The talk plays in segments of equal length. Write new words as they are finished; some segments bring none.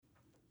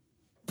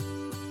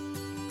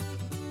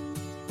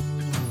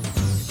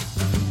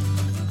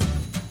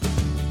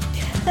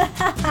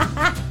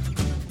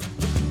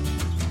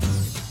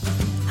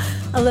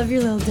I love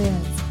your little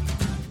dance.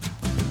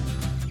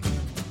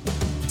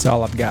 That's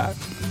all I've got.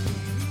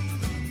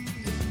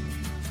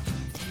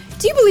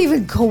 Do you believe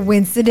in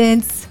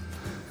coincidence?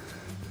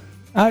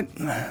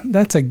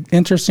 That's an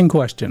interesting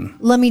question.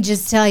 Let me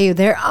just tell you,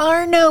 there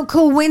are no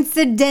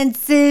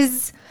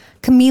coincidences.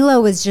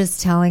 Camilo was just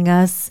telling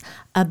us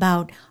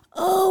about,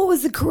 it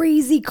was a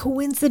crazy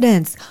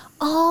coincidence.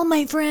 All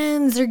my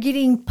friends are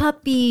getting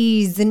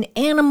puppies and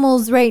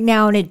animals right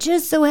now. And it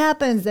just so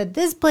happens that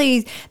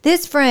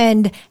this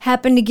friend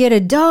happened to get a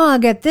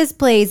dog at this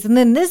place. And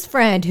then this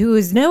friend, who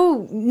is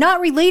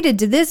not related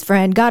to this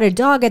friend, got a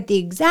dog at the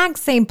exact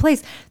same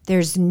place.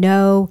 There's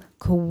no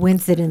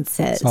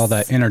coincidences. It's all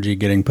that energy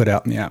getting put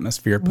out in the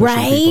atmosphere,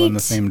 pushing people in the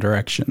same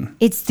direction.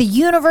 It's the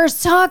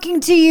universe talking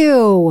to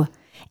you.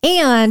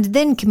 And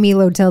then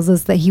Camilo tells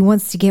us that he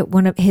wants to get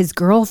his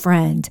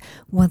girlfriend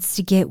wants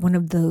to get one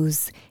of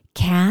those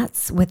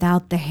cats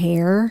without the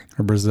hair.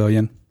 A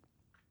Brazilian.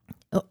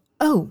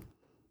 Oh,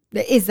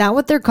 is that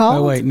what they're called?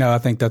 Oh, wait, no, I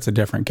think that's a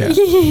different cat.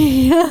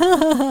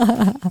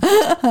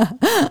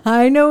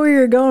 I know where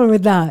you're going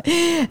with that.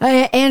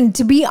 And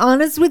to be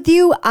honest with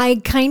you,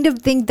 I kind of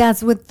think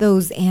that's what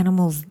those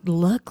animals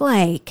look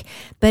like.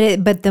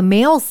 But the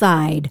male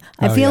side,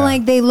 I feel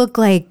like they look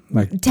like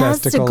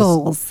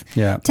testicles.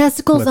 Yeah.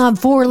 Testicles on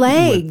four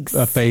legs.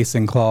 With a face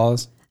and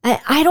claws.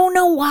 I don't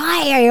know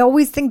why. I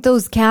always think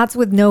those cats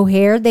with no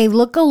hair, they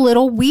look a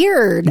little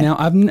weird. Now,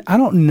 I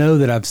don't know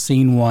that I've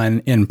seen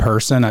one in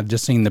person. I've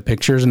just seen the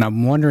pictures, and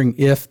I'm wondering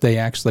if they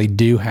actually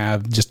do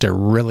have just a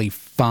really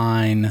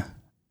fine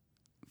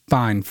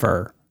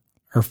fur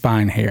or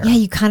fine hair. Yeah,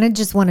 you kind of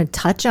just want to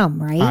touch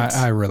them, right?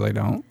 I really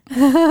don't.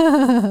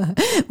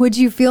 Would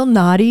you feel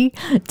naughty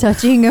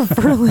touching a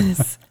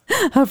furless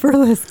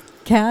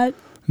cat?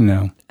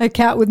 No. A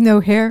cat with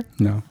no hair?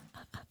 No.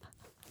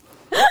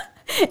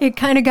 It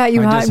kind of got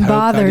you hot and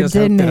bothered,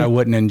 didn't it? I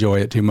wouldn't enjoy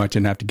it too much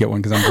and have to get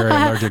one because I'm very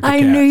allergic to cats. I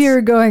knew you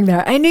were going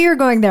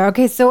there.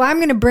 Okay, so I'm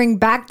going to bring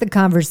back the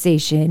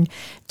conversation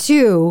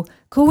to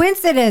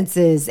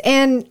coincidences.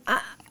 And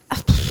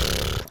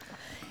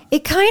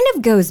it kind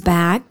of goes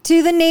back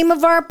to the name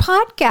of our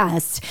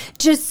podcast.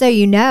 Just so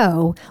you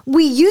know,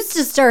 we used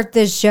to start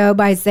this show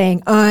by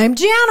saying, I'm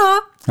Jana.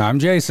 I'm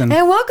Jason.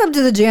 And welcome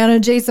to the Jana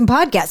and Jason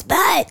podcast.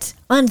 But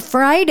on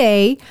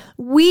Friday,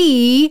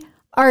 we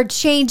are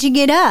changing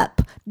it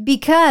up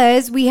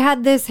because we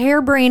had this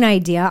harebrained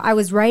idea. I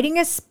was writing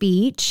a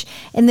speech,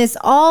 and this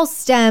all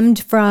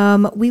stemmed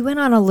from, we went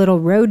on a little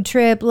road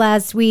trip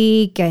last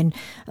week, and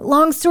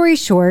long story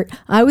short,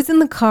 I was in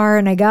the car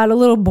and I got a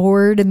little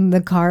bored in the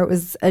car. It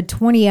was a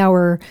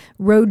 20-hour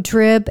road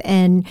trip,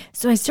 and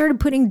so I started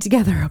putting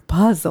together a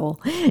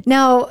puzzle.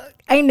 Now,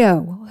 I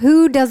know.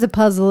 Who does a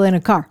puzzle in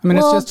a car? I mean,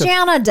 well, it's just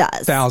Jana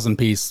does.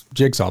 1,000-piece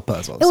jigsaw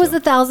puzzle. It was a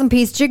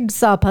 1,000-piece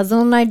jigsaw puzzle,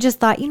 and I just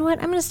thought, you know what?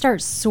 I'm going to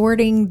start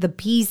sorting the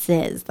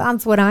pieces.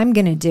 That's what I'm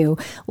going to do.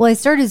 Well, I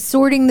started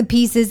sorting the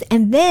pieces,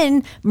 and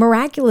then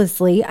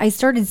miraculously, I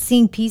started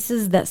seeing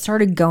pieces that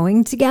started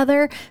going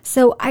together.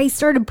 So I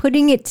started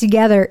putting it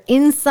together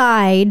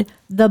inside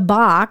the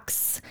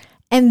box,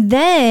 and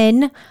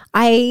then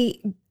I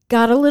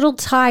got a little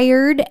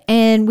tired,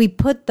 and we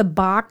put the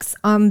box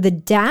on the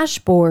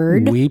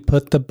dashboard. We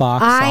put the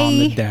box on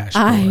the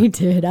dashboard. I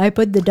did. I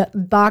put the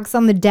box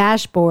on the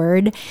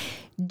dashboard.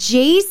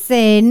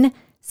 Jason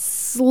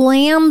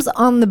slams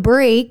on the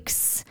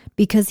brakes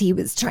because he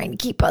was trying to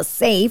keep us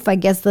safe. I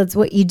guess that's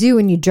what you do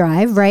when you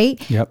drive, right?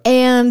 Yep.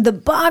 And the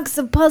box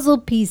of puzzle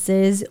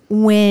pieces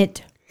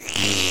went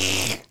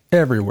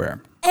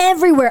everywhere,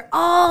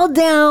 all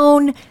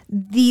down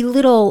the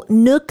little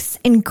nooks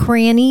and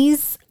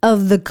crannies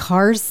of the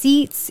car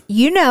seats.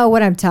 You know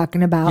what I'm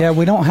talking about. Yeah,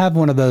 we don't have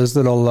one of those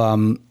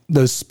little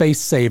those space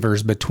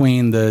savers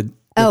between the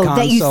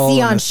that you see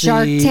on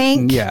Shark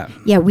Tank.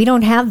 Yeah, we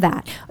don't have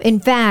that. In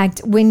fact,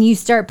 when you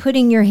start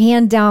putting your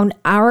hand down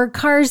our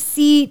car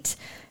seat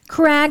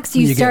cracks,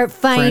 you start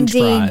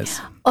finding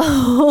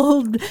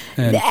old.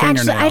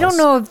 Actually, I don't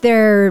know if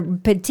they're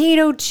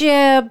potato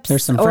chips.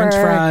 There's some French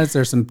fries.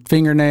 There's some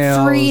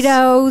fingernails.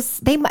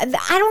 Fritos.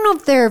 I don't know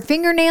if they're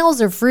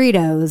fingernails or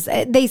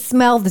Fritos. They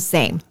smell the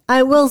same.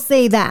 I will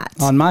say that.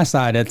 On my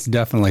side, it's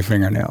definitely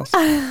fingernails.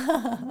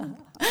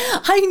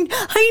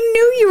 I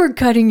knew you were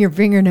cutting your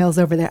fingernails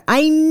over there.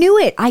 I knew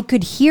it. I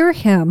could hear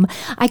him.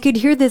 I could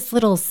hear this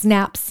little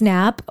snap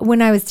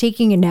when I was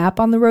taking a nap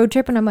on the road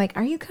trip. And I'm like,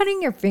 are you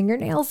cutting your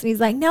fingernails? And he's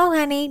like, no,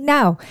 honey,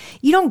 no.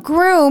 You don't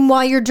groom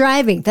while you're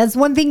driving. That's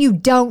one thing you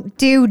don't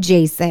do,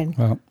 Jason.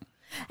 Well,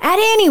 at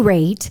any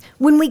rate,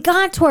 when we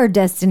got to our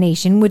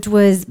destination, which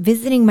was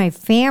visiting my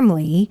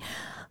family,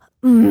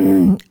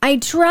 I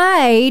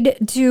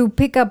tried to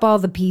pick up all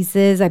the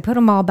pieces. I put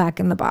them all back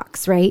in the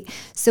box, right?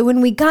 So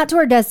when we got to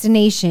our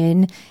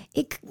destination,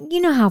 you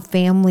know how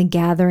family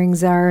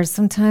gatherings are.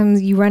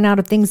 Sometimes you run out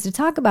of things to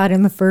talk about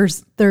in the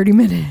first 30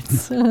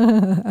 minutes.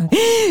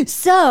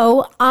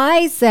 So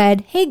I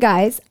said, hey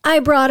guys, I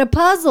brought a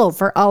puzzle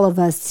for all of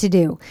us to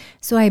do.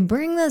 So I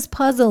bring this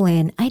puzzle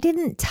in. I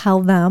didn't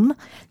tell them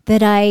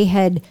that I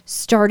had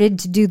started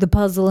to do the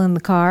puzzle in the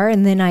car,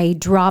 and then I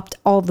dropped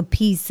all the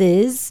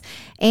pieces.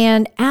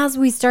 And as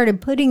we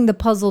started putting the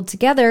puzzle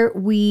together,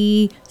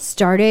 we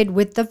started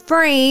with the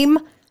frame.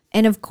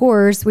 And of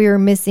course, we were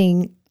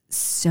missing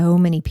so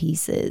many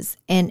pieces.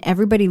 And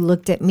everybody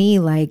looked at me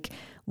like,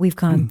 we've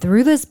gone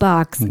through this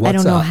box. I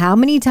don't know how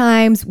many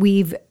times.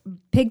 We've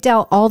picked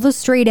out all the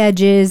straight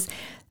edges.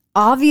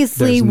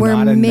 Obviously, There's we're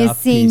not enough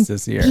missing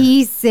pieces here.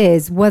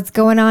 pieces. What's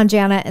going on,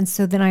 Jana? And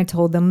so then I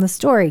told them the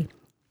story.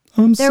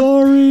 I'm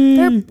sorry.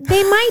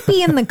 They might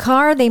be in the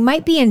car. They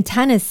might be in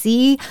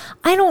Tennessee.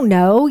 I don't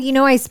know. You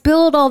know, I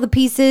spilled all the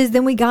pieces.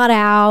 Then we got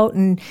out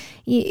and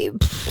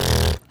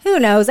who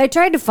knows? I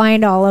tried to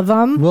find all of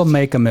them. We'll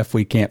make them if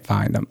we can't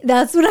find them.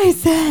 That's what I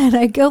said.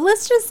 I go,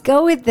 let's just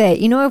go with it.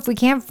 You know, if we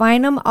can't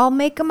find them, I'll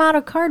make them out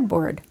of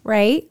cardboard,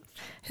 right?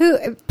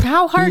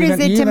 How hard is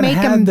it to make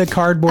them the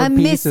cardboard a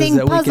pieces missing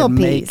that puzzle we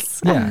can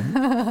piece? Make,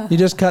 yeah, you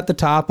just cut the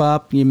top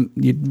up. You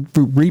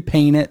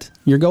repaint it.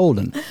 You're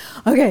golden.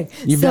 Okay,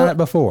 You've done it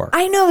before.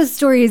 I know the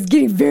story is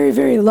getting very,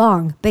 very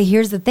long, but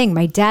here's the thing.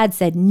 My dad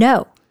said,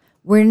 no,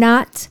 we're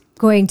not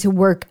going to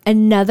work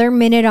another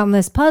minute on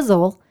this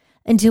puzzle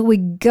until we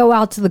go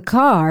out to the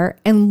car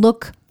and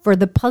look for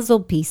the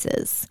puzzle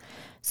pieces.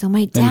 So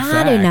my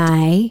dad and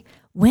I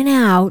went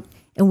out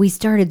and we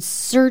started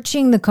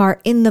searching the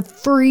car in the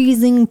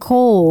freezing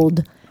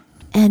cold.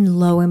 And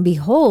lo and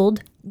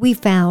behold, we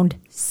found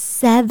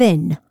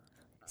seven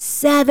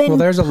Well,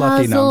 there's a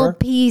lucky puzzle number.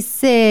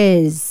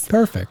 pieces.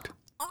 Perfect.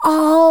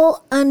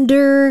 All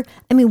under,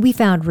 we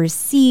found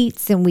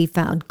receipts and we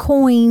found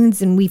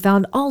coins and we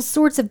found all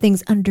sorts of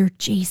things under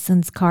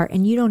Jason's car.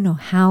 And you don't know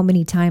how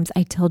many times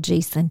I tell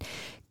Jason,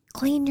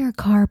 clean your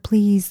car,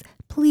 please.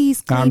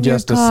 Please clean I'm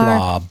just your a car.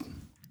 slob.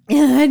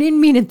 I didn't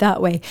mean it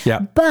that way. Yeah.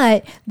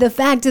 But the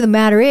fact of the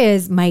matter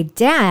is, my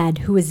dad,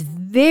 who is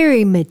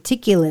very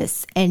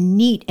meticulous and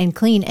neat and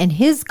clean, and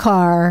his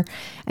car,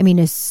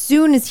 as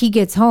soon as he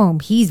gets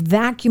home, he's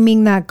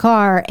vacuuming that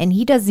car and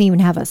he doesn't even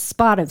have a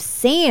spot of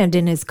sand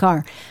in his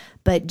car.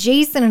 But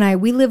Jason and I,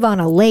 we live on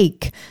a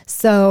lake.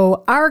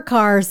 So our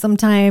car,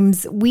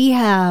 sometimes we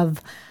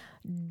have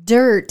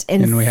dirt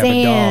and we have a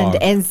sand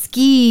dog. and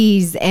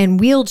skis and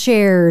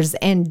wheelchairs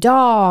and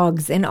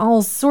dogs and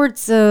all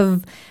sorts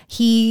of,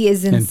 he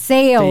is in And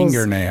sales.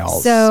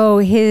 fingernails. So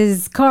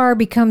his car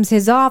becomes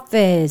his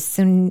office.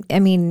 And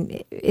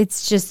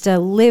it's just a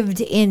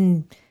lived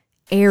in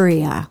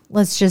area.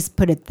 Let's just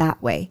put it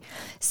that way.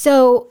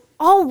 So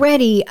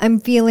already I'm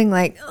feeling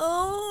like,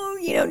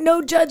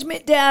 no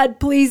judgment, Dad.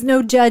 Please,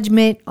 no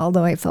judgment.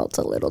 Although I felt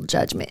a little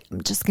judgment.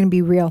 I'm just going to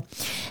be real.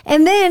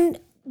 And then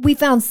we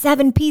found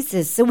 7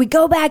 pieces. So we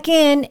go back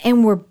in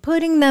and we're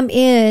putting them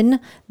in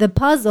the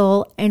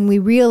puzzle and we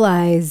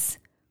realize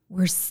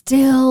we're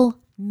still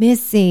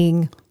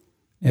missing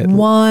At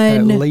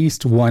one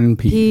least one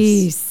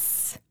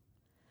piece.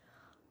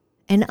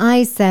 And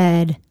I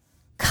said,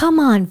 come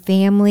on,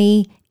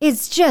 family.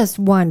 It's just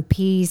one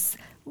piece.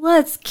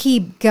 Let's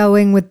keep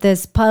going with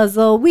this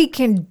puzzle. We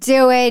can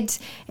do it.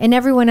 And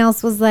everyone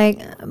else was like,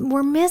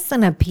 we're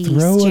missing a piece,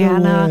 Throw it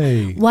Jana.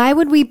 away. Why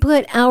would we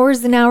put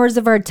hours and hours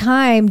of our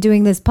time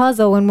doing this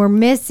puzzle when we're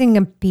missing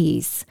a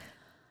piece?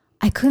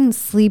 I couldn't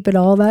sleep at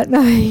all that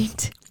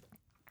night.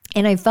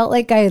 And I felt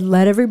like I had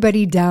let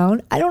everybody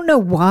down. I don't know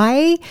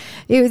why.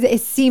 It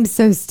seems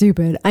so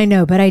stupid. I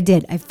know, but I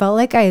did. I felt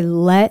like I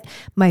let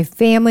my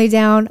family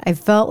down. I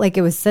felt like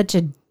it was such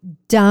a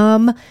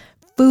dumb,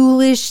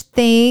 foolish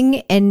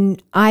thing,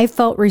 and I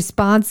felt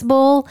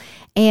responsible.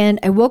 And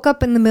I woke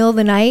up in the middle of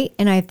the night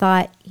and I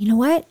thought, you know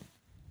what?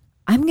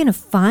 I'm going to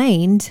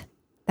find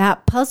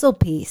that puzzle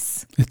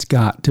piece. It's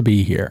got to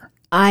be here.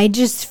 I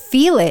just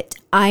feel it.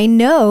 I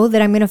know that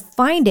I'm going to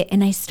find it.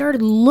 And I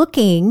started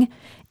looking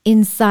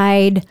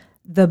inside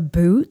the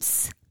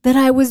boots that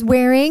I was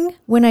wearing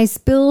when I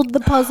spilled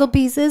the puzzle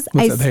pieces.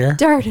 Was it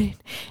there?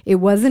 It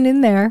wasn't in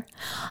there.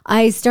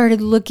 I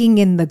started looking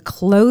in the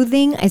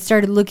clothing. I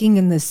started looking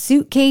in the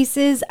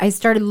suitcases. I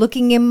started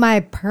looking in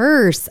my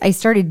purse. I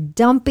started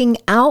dumping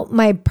out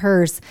my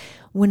purse.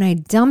 When I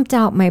dumped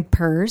out my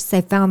purse, I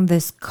found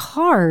this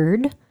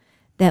card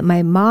that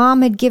my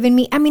mom had given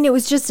me. It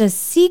was just a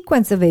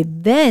sequence of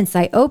events.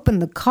 I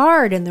opened the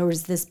card and there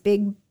was this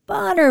big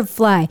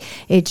butterfly.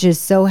 It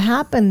just so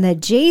happened that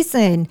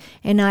Jason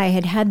and I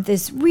had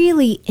this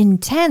really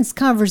intense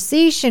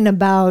conversation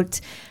about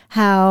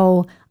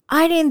how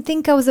I didn't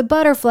think I was a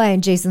butterfly.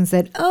 And Jason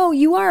said, oh,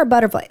 you are a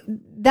butterfly.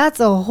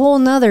 That's a whole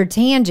nother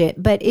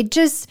tangent. But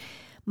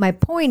my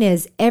point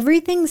is,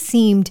 everything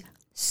seemed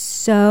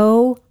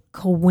so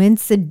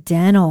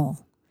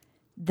coincidental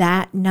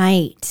that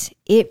night.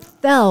 It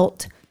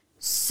felt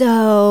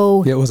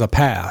So it was a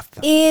path.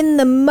 In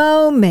the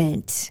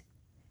moment,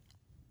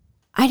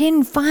 I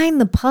didn't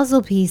find the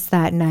puzzle piece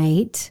that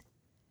night.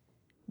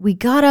 We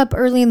got up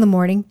early in the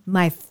morning.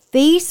 My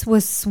face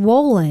was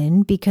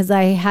swollen because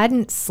I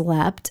hadn't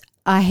slept.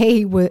 I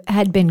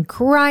had been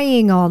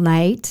crying all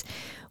night.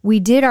 We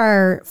did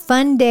our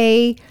Fun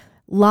Day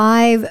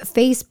live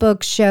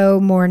Facebook show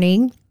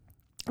morning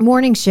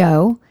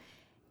show.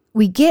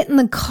 We get in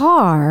the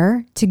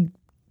car to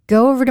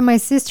go over to my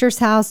sister's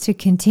house to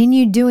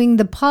continue doing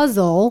the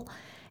puzzle.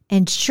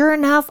 And sure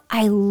enough,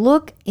 I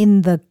look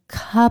in the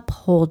cup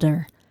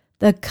holder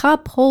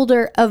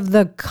of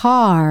the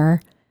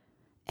car.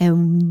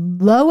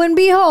 And lo and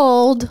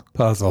behold,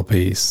 puzzle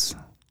piece.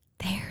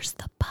 There's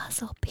the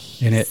puzzle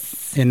piece. And it,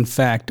 in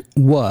fact,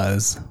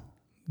 was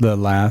the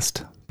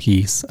last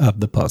piece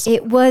of the puzzle.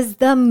 It was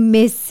the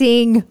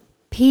missing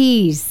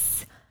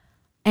piece.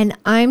 And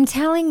I'm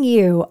telling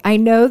you, I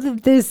know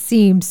that this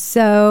seems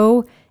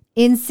so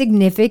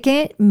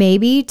insignificant,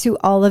 maybe to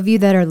all of you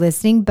that are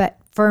listening, but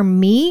for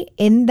me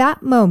in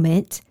that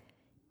moment,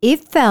 it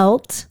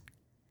felt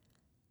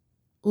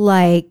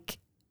like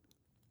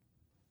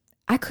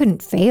I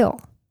couldn't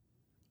fail.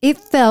 It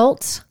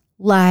felt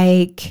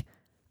like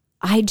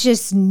I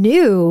just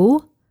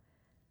knew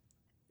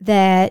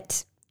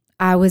that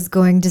I was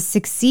going to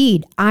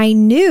succeed. I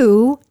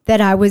knew that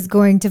I was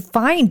going to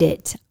find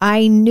it.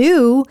 I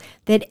knew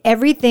that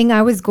everything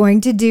I was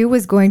going to do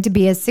was going to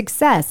be a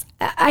success.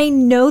 I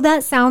know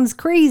that sounds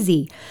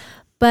crazy,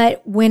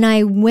 but when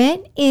I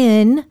went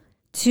in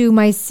to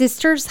my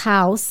sister's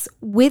house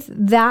with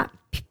that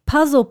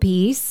puzzle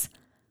piece,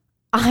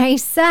 I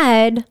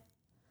said,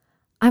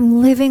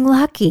 I'm living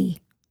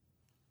lucky.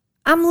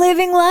 I'm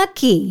living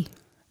lucky.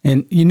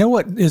 And you know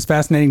what is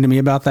fascinating to me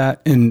about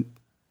that? And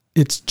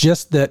it's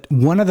just that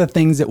one of the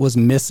things that was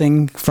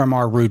missing from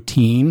our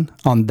routine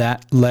on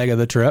that leg of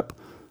the trip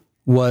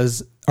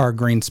was our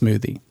green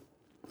smoothie.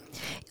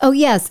 Oh,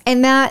 yes.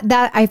 And that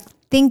I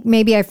think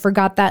maybe I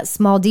forgot that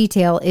small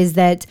detail is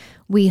that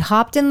we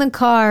hopped in the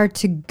car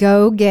to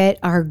go get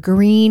our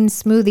green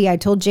smoothie. I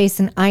told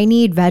Jason, I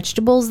need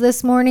vegetables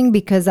this morning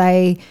because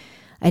I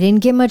didn't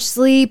get much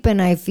sleep. And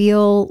I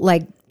feel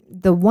like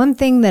the one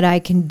thing that I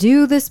can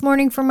do this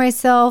morning for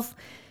myself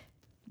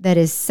that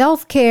is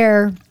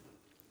self-care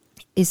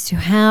is to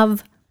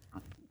have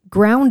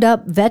ground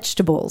up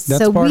vegetables.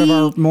 That's part of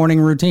our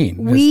morning routine.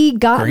 We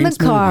got in the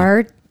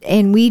car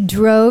and we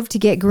drove to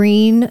get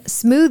green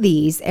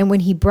smoothies. And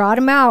when he brought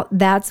them out,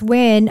 that's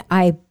when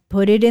I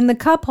put it in the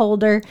cup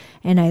holder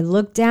and I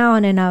looked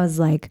down and I was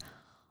like,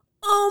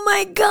 oh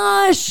my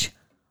gosh,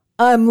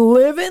 I'm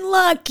living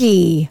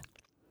lucky.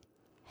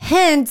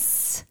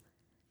 Hence,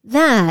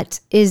 that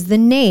is the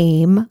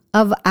name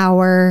of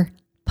our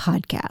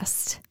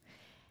podcast.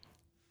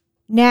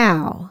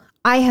 Now,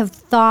 I have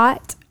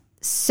thought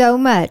so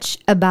much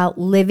about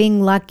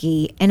living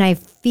lucky, and I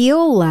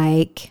feel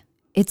like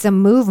it's a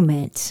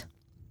movement.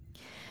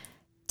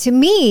 To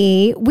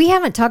me, we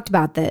haven't talked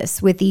about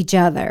this with each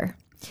other.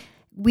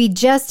 We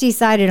just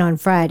decided on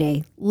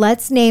Friday,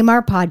 let's name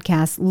our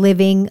podcast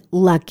Living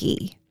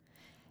Lucky.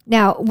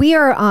 Now, we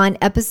are on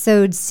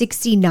episode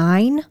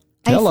 69,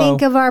 Hello. I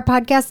think, of our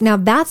podcast. Now,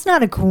 that's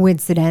not a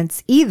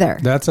coincidence either.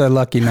 That's a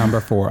lucky number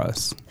for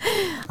us.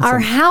 Our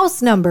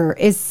house number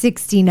is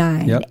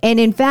 69. Yep. And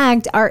in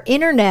fact, our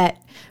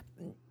internet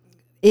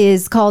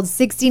is called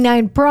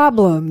 69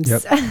 Problems,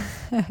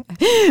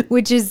 Yep.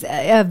 which is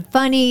a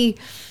funny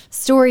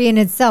story in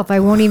itself. I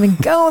won't even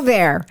go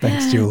there.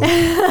 Thanks,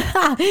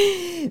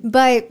 Julie.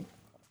 But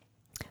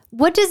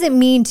what does it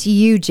mean to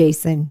you,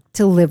 Jason,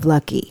 to live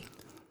lucky?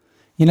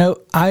 You know,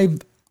 I've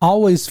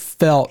always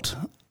felt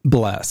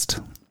blessed.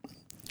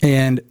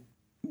 And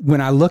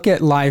when I look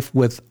at life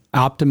with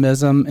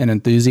optimism and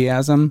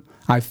enthusiasm,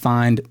 I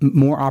find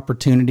more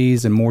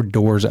opportunities and more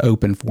doors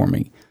open for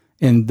me.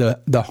 And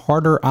the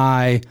harder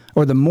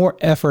or the more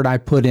effort I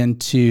put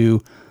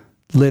into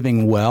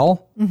living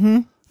well,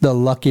 the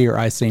luckier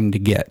I seem to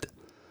get.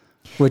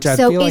 Which I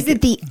feel is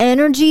it the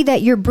energy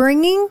that you're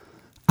bringing?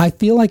 I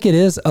feel like it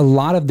is a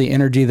lot of the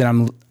energy that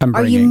I'm bringing.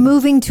 Are you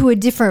moving to a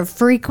different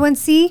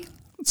frequency?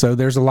 So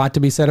there's a lot to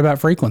be said about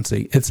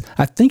frequency.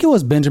 I think it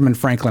was Benjamin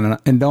Franklin,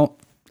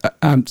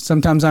 and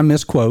sometimes I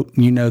misquote,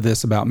 you know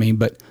this about me,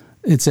 but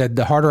it said,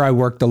 the harder I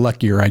work, the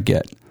luckier I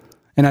get.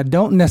 And I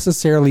don't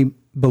necessarily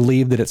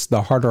believe that it's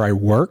the harder I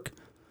work,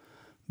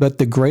 but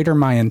the greater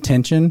my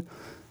intention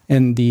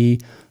and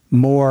the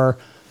more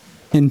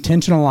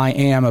intentional I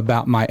am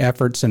about my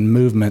efforts and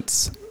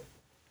movements,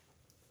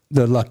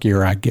 the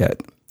luckier I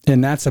get.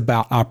 And that's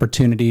about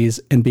opportunities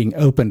and being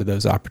open to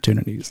those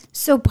opportunities.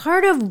 So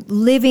part of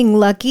living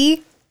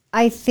lucky,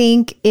 I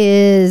think,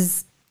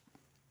 is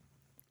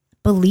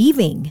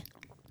believing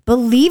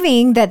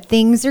that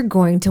things are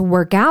going to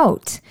work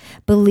out.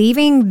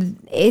 Believing,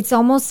 it's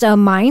almost a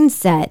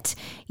mindset.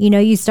 You know,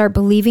 you start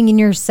believing in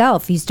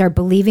yourself. You start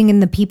believing in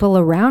the people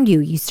around you.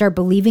 You start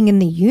believing in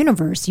the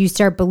universe. You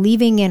start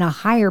believing in a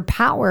higher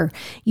power.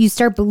 You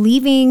start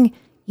believing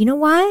you know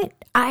what?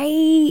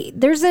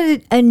 There's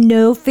a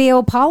no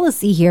fail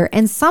policy here.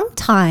 And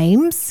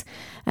sometimes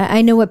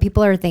I know what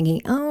people are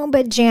thinking. Oh,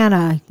 but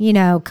Jana,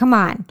 come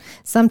on.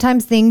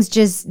 Sometimes things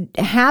just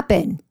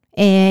happen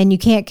and you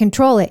can't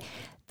control it.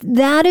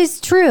 That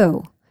is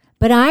true.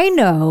 But I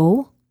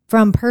know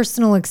from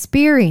personal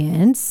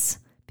experience,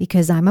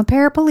 because I'm a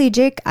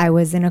paraplegic, I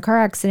was in a car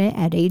accident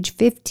at age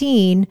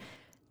 15,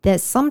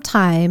 that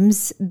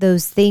sometimes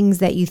those things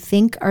that you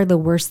think are the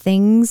worst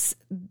things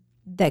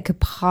that could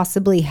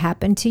possibly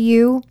happen to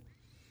you,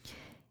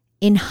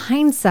 in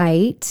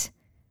hindsight,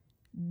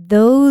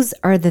 those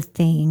are the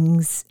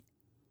things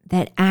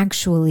that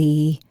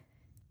actually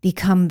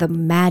become the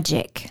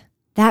magic.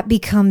 That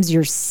becomes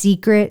your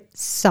secret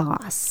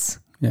sauce.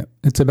 Yeah.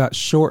 It's about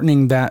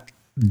shortening that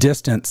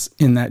distance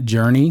in that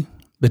journey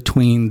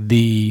between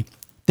the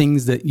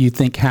things that you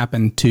think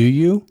happen to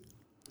you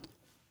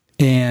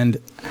and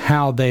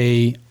how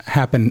they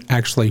happen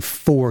actually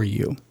for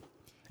you,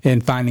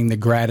 and finding the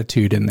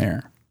gratitude in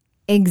there.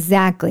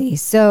 Exactly.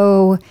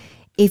 So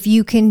if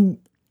you can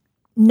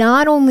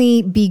not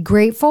only be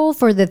grateful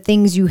for the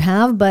things you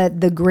have, but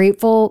be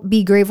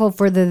grateful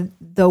for the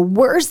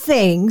worst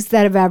things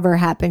that have ever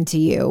happened to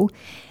you,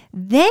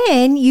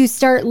 then you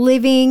start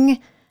living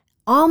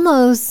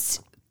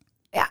almost,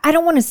 I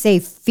don't want to say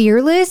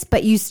fearless,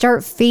 but you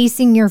start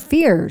facing your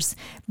fears,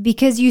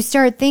 because you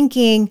start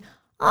thinking,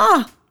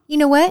 you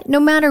know what? No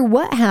matter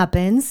what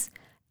happens,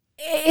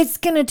 it's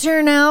going to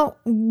turn out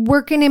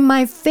working in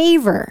my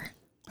favor.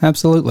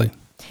 Absolutely.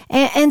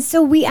 And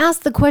so we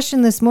asked the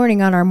question this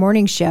morning on our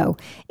morning show.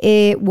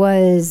 It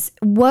was,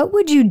 what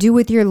would you do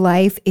with your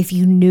life if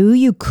you knew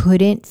you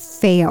couldn't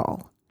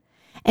fail?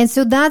 And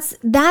so that's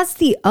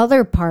the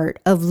other part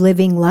of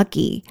living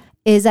lucky,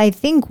 is I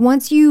think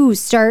once you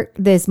start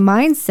this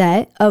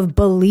mindset of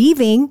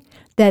believing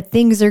that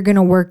things are going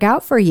to work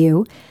out for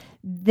you,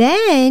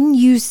 then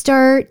you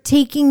start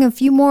taking a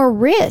few more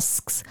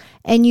risks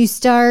and you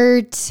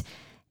start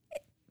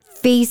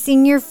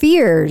facing your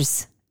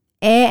fears.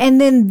 And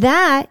then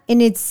that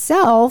in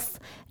itself,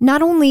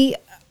 not only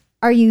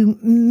are you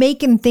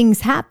making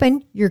things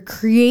happen, you're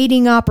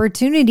creating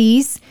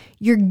opportunities,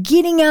 you're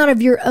getting out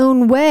of your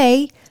own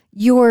way,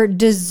 you're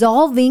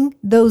dissolving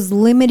those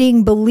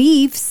limiting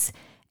beliefs,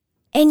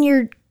 and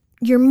you're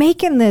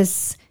making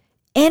this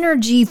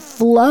energy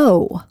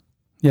flow.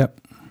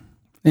 Yep.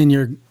 And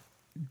you're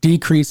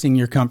decreasing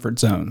your comfort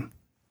zone,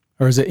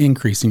 or is it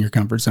increasing your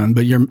comfort zone?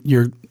 But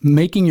you're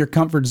making your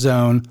comfort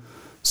zone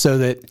so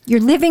that you're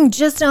living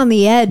just on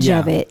the edge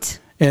of it.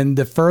 And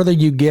the further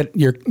you get,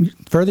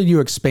 further you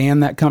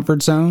expand that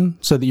comfort zone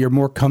so that you're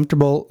more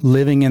comfortable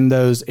living in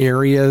those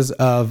areas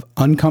of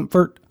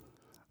uncomfort,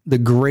 the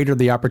greater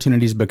the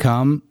opportunities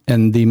become.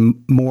 And the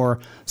more,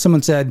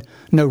 someone said,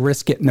 no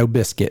risk it, no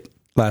biscuit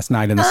last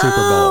night in the Super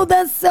Bowl. Oh,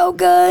 that's so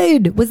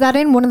good. Was that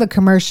in one of the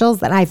commercials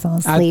that I fell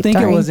asleep I think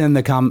during? It was in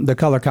the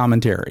color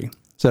commentary.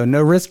 So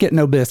no risk it,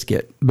 no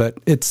biscuit, but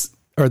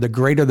the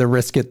greater the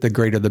risk it, the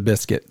greater the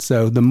biscuit.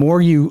 So the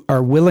more you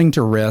are willing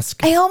to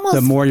risk,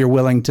 the more you're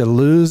willing to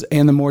lose,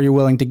 and the more you're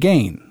willing to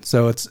gain.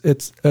 So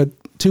it's a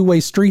two-way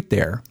street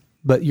there,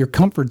 but your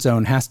comfort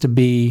zone has to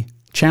be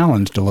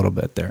challenged a little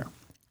bit there.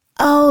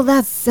 Oh,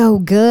 that's so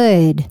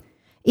good.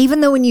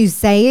 Even though when you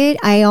say it,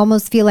 I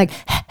almost feel like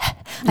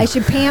I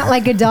should pant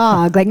like a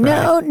dog. Like,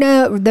 no,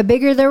 the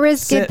bigger the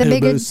risk, Sit, the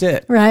bigger.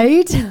 sit.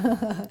 Right?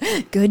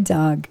 Good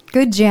dog.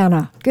 Good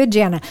Jana.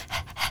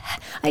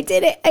 I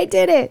did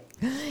it.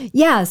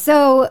 Yeah.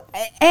 So,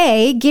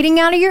 getting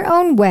out of your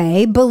own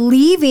way,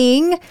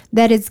 believing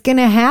that it's going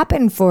to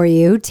happen for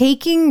you,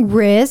 taking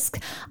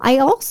risk. I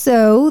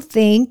also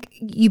think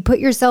you put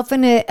yourself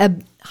in a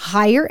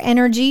higher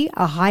energy,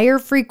 a higher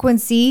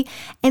frequency.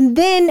 And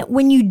then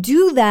when you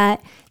do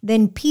that,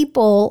 then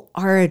people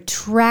are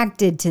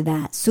attracted to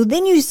that. So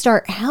then you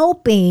start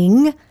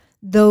helping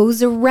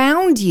those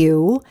around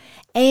you,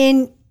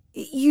 and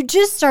you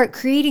just start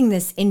creating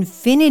this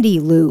infinity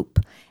loop.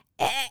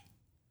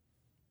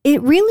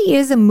 It really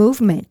is a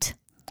movement.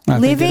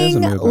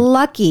 Living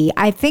lucky.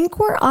 I think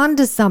we're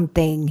onto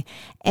something,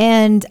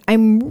 and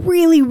I'm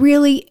really,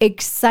 really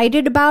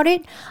excited about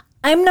it.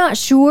 I'm not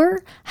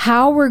sure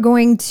how we're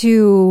going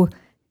to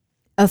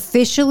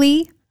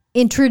officially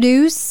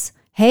introduce,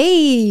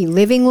 hey,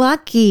 living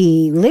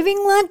lucky.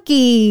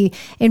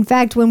 In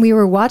fact, when we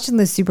were watching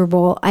the Super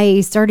Bowl,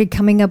 I started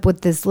coming up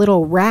with this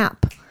little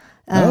rap.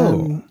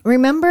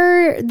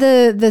 Remember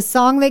the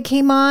song that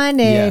came on? And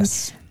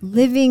yes.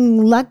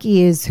 Living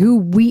lucky is who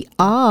we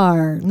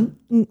are.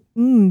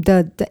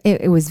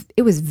 It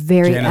was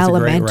very Jana's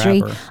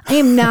elementary. I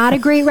am not a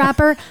great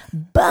rapper,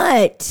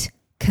 but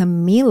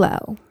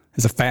Camilo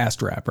is a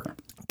fast rapper.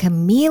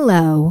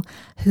 Camilo,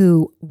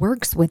 who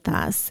works with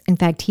us. In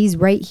fact, he's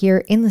right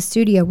here in the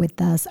studio with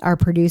us, our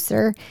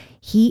producer.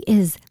 He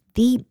is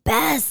the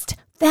best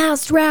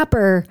fast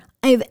rapper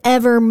I've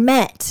ever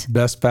met.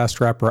 Best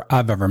fast rapper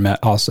I've ever met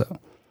also.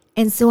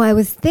 And so I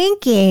was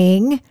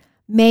thinking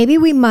maybe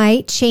we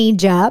might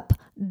change up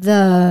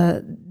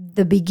the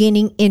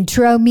beginning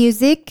intro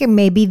music and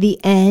maybe the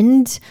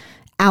end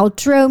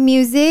outro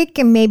music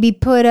and maybe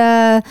put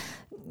a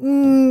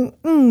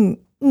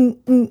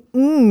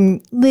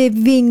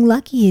living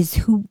lucky is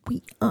who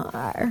we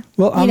are.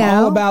 Well, I'm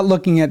all about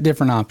looking at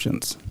different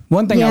options.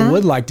 One thing I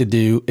would like to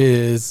do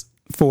is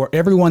for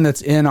everyone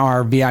that's in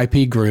our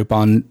VIP group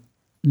on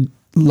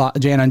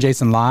Jana and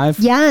Jason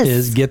Live,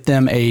 is get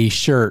them a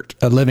shirt,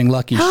 a Living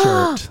Lucky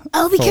shirt.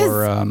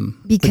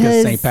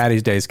 Because St.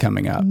 Patty's Day is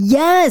coming up.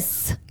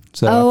 Yes.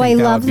 So I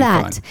love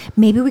that.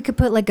 Maybe we could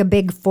put like a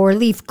big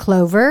 4-leaf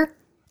clover.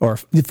 Or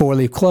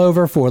 4-leaf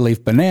clover,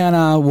 4-leaf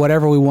banana,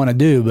 whatever we want to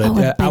do.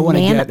 But I want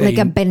to get like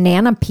a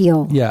banana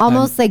peel. Yeah,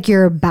 almost like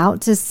you're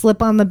about to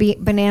slip on the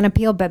banana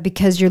peel, but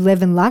because you're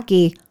living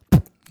lucky,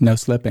 no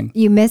slipping.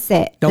 You miss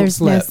it. There's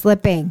slip. No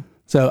slipping.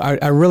 So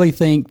I really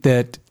think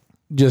that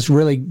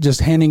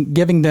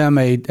giving them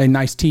a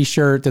nice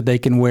T-shirt that they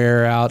can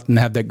wear out and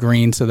have that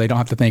green, so they don't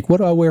have to think, what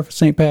do I wear for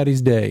St.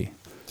 Patty's Day?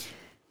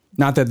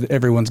 Not that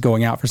everyone's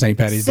going out for St.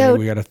 Patty's Day.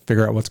 We got to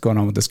figure out what's going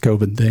on with this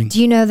COVID thing.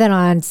 Do you know that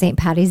on St.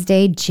 Patty's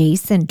Day,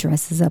 Jason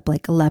dresses up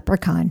like a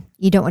leprechaun?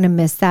 You don't want to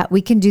miss that.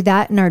 We can do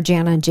that in our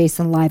Jana and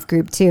Jason Live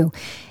group too.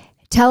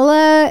 Tell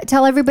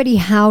everybody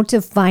how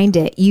to find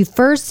it. You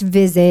first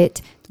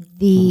visit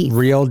the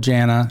Real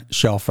Jana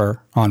Shelfer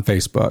on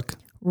Facebook.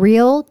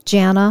 Real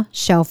Jana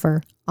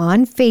Shelfer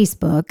on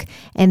Facebook.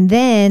 And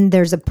then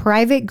there's a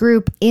private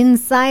group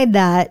inside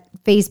that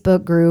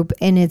Facebook group,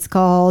 and it's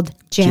called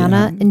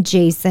Jana and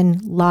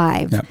Jason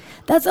Live. Yep.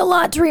 That's a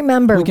lot to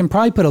remember. We can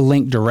probably put a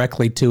link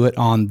directly to it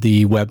on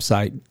the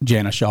website,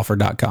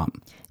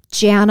 janashelfer.com.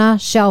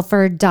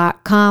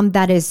 janashelfer.com.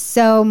 That is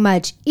so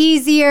much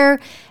easier.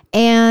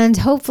 And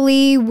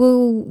hopefully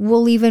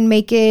we'll even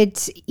make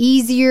it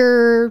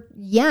easier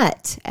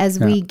yet as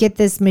we get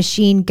this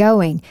machine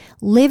going.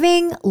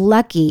 Living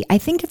Lucky. I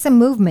think it's a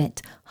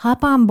movement.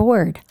 Hop on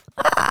board.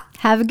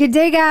 Have a good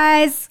day,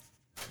 guys.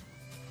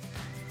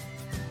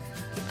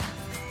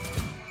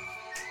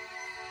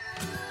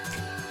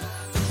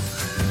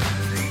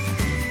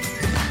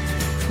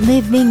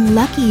 Living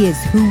lucky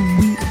is who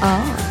we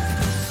are.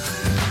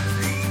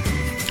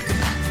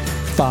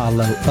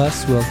 Follow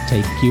us, we'll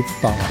take you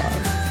far.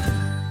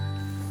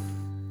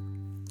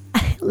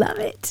 I love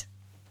it.